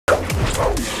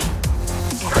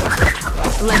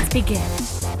Let's begin.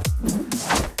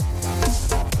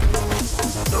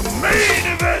 The main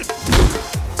event!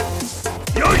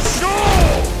 Your show!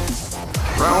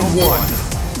 Round 1.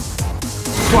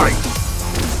 Fight!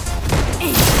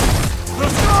 The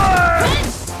sky!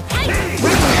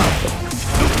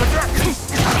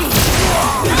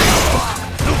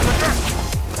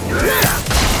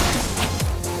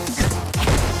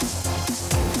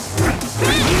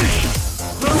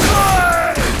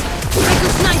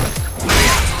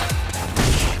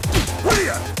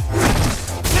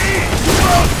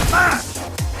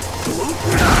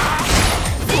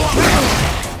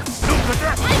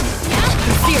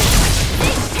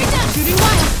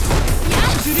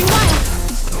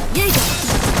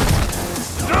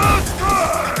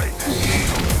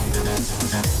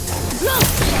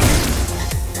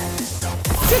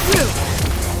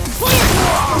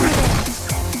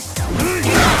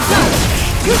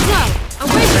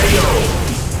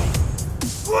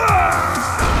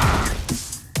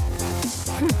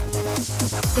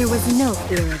 There was no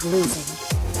fear of losing.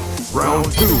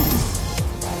 Round 2.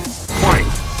 Fight!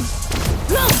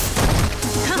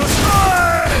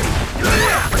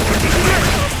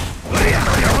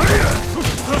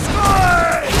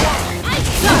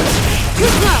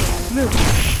 Move.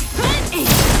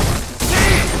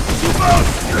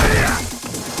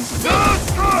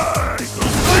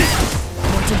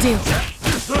 What to do?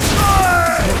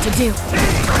 What to do?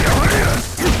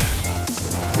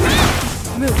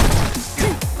 Move.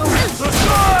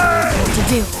 What to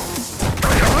do?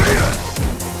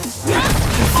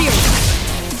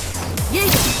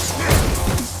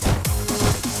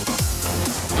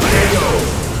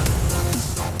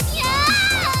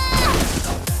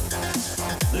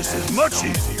 This is much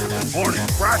easier than morning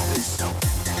practice.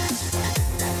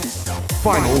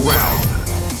 Final round.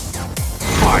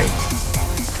 Fight!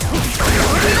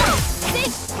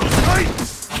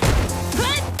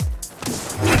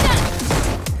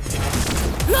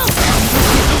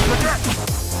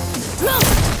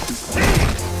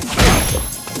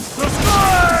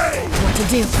 What to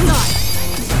do? Too slow!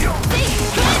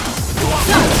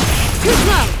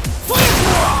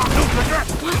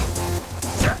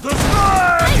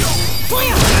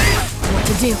 What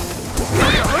to do?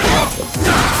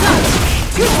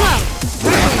 Too slow!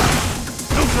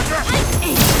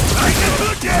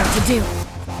 What to do?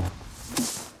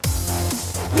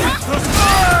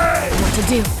 What to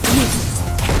do? Release!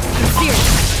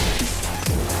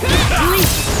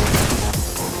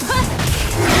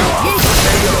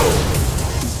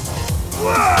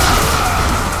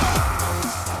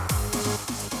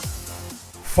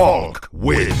 FALKE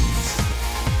wins.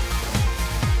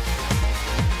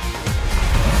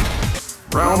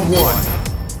 Round 1.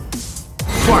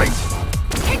 Fight!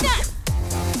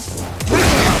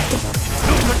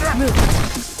 Move.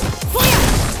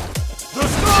 The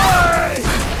sky!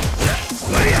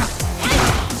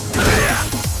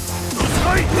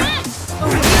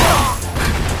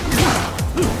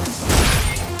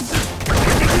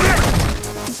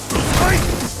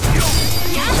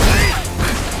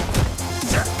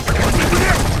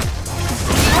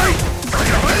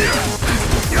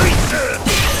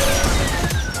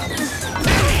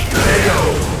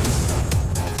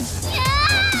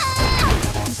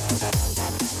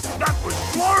 That was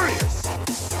glorious!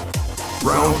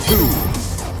 Round 2.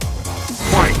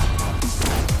 Fight!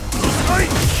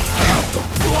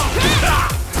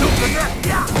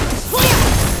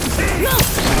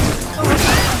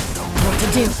 What to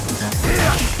do?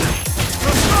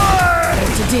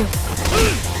 What to do?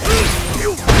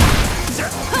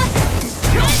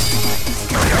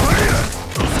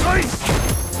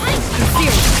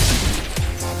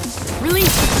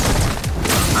 Release!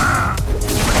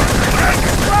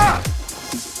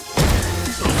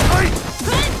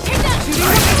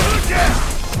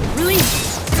 Release!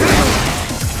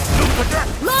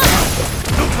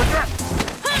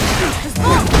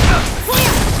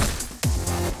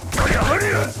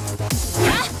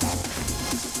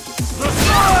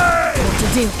 What to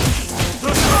do?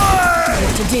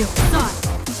 What to do?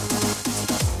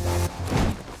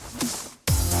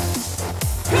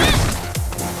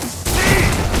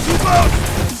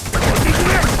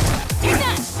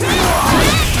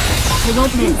 It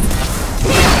won't miss.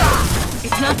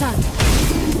 It's not done.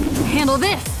 Handle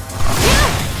this.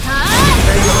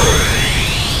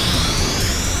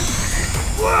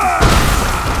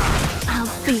 I'll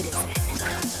beat it.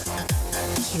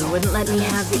 You wouldn't let me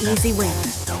have the easy win.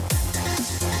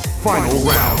 Final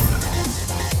round.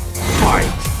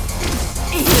 Fight!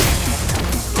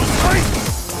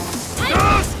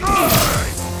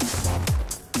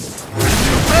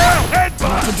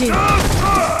 What to do?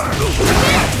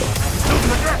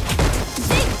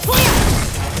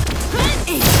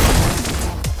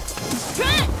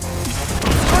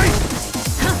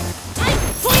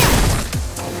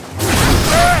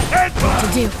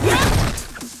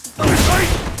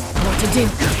 What to do?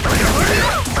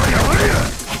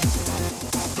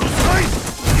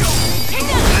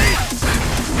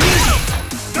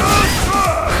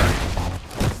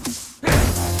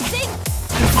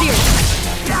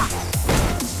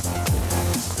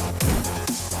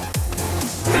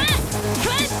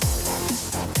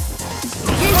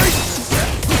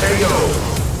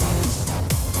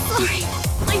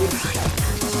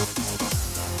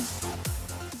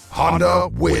 Honda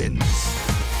wins.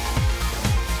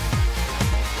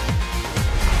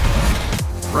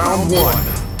 Round 1.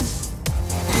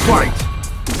 Fight!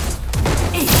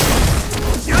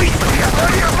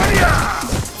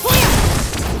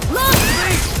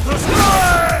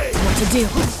 What to do?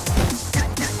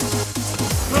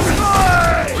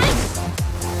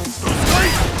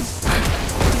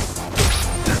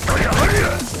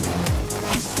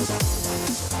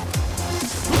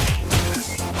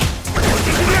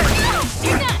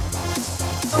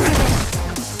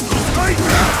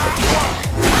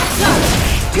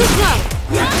 Too slow!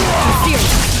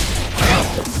 Serious!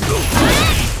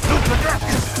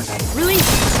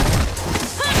 Release!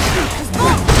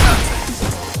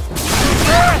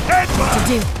 What to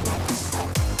do?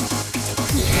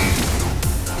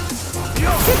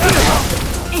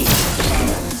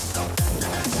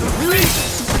 Release!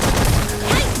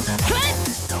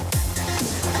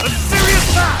 A serious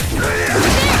match!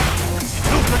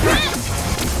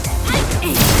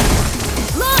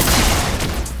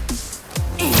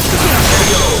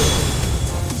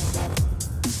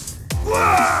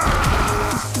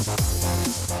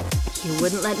 You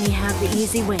wouldn't let me have the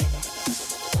easy win.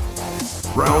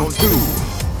 Round 2.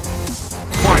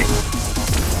 Fight!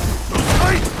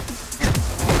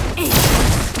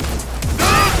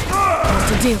 What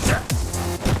to do?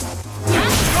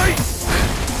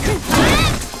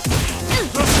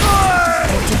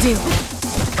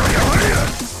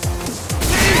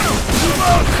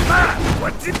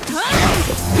 What to do?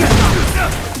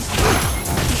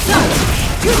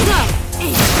 Too slow!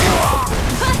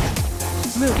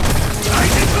 Move! I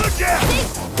did good job!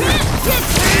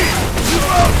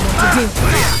 What to do?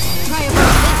 Try it like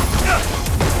that!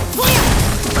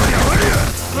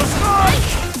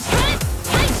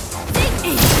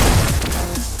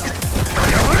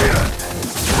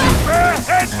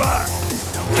 Headbutt!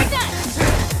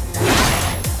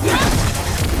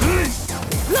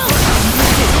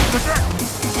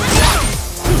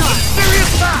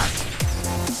 Serious match!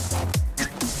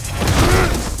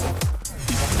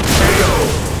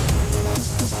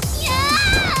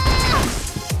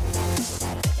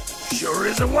 Sure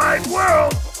is a wide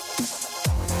world!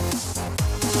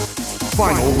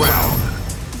 Final round.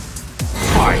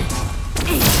 Fight!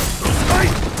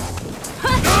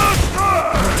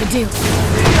 What to do?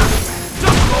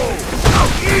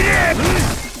 I'll eat it!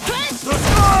 The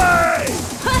sky!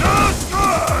 The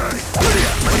sky!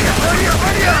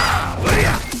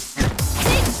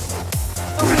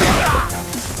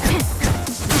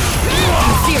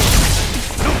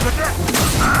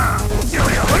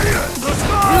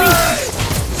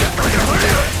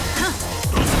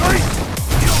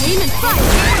 Aim and fight!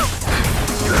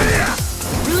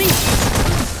 Release!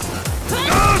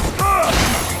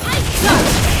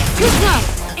 Too slow!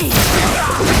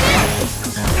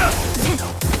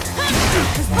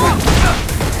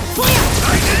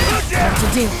 What to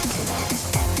do?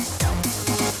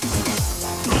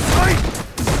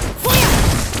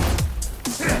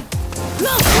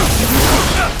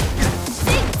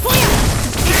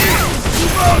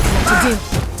 What to do?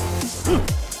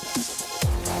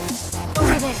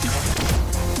 Over there!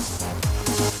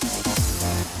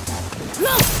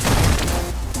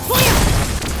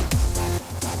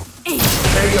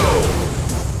 KO!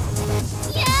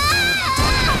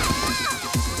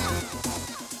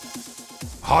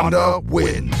 Honda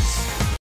wins.